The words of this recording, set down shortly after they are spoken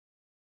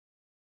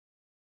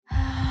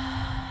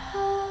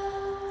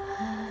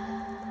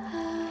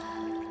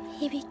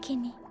響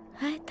に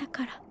会えた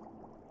から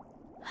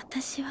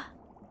私は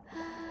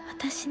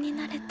私に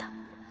なれた。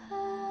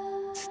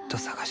ずっと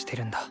探して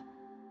るんだ、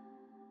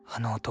あ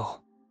の音を。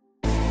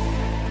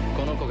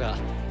この子が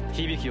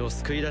響を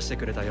救い出して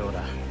くれたよう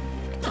だ。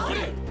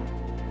誰？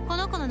こ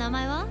の子の名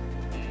前は？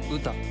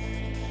歌。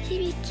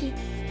響。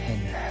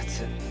変なや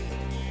つ。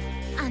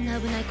あんな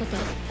危ないこと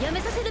やめ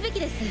させるべき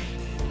です。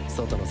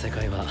外の世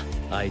界は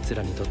あいつ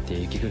らにとって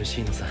息苦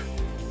しいのさ。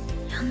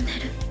呼んで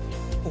る。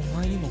お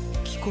前にも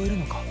聞こえる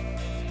のか？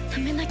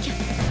止めなきゃ。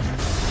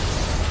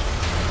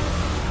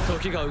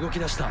時が動き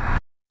出した。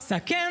叫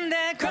んで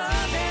こうぜ、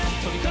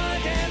飛び越え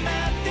て待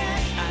って、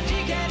弾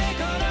けで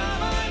この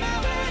ま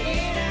まに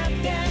なっ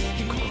て。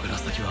ここから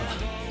先は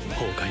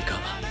崩壊か、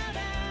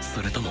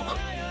それとも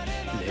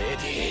レ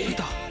ディー。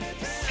歌。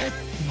セッ。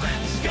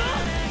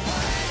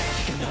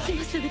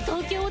今すぐ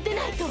東京を出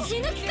ないと死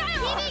ぬ気か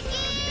よ。響。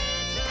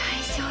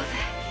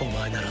大丈お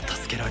前なら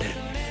助けられる。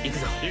行く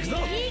ぞ行くぞ。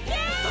行け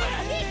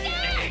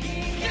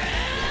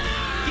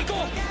行こ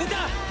う、歌。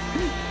行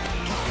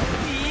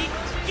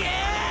け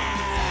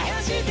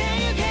ー。